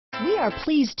We are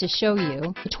pleased to show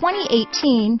you the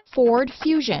 2018 Ford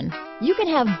Fusion. You can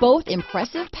have both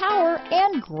impressive power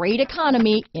and great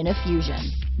economy in a Fusion.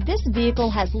 This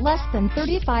vehicle has less than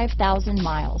 35,000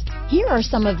 miles. Here are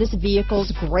some of this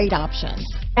vehicle's great options: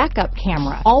 backup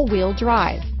camera, all-wheel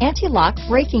drive, anti-lock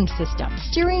braking system,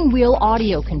 steering wheel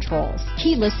audio controls,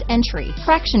 keyless entry,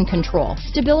 traction control,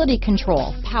 stability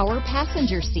control, power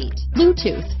passenger seat,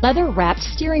 Bluetooth, leather-wrapped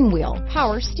steering wheel,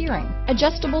 power steering,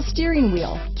 adjustable steering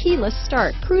wheel, keyless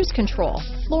start, cruise control,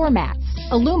 floor mats,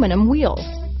 aluminum wheels,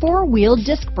 four-wheel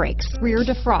disc brakes, rear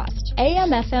defrost,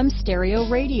 AM/FM stereo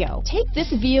radio. Take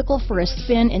this vehicle for a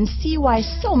spin and see why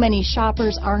so many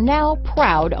shoppers are now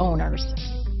proud owners.